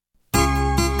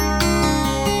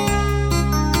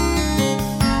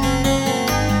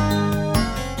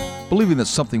Believing that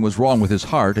something was wrong with his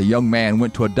heart, a young man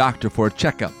went to a doctor for a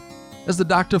checkup. As the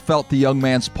doctor felt the young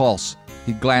man's pulse,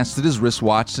 he glanced at his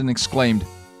wristwatch and exclaimed,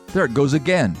 "There it goes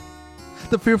again."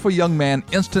 The fearful young man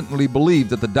instantly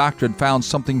believed that the doctor had found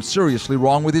something seriously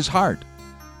wrong with his heart.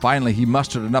 Finally, he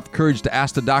mustered enough courage to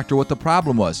ask the doctor what the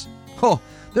problem was. "Oh,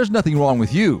 there's nothing wrong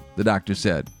with you," the doctor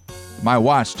said. "My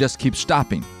watch just keeps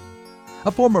stopping."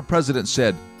 A former president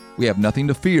said, "We have nothing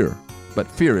to fear, but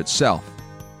fear itself."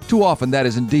 Too often that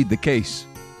is indeed the case.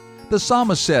 The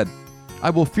psalmist said, "I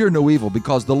will fear no evil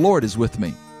because the Lord is with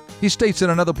me." He states in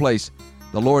another place,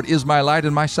 "The Lord is my light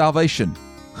and my salvation.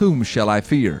 Whom shall I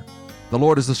fear? The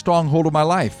Lord is the stronghold of my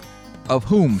life. Of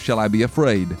whom shall I be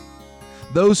afraid?"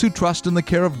 Those who trust in the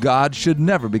care of God should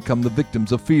never become the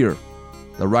victims of fear.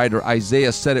 The writer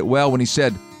Isaiah said it well when he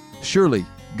said, "Surely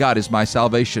God is my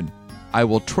salvation. I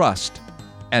will trust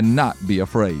and not be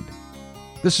afraid."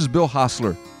 This is Bill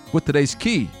Hostler with today's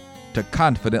key to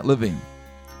confident living.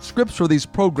 Scripts for these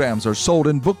programs are sold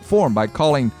in book form by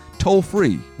calling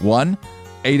toll-free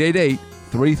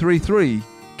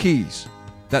 1-888-333-KEYS.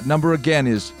 That number again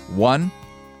is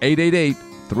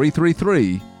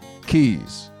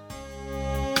 1-888-333-KEYS.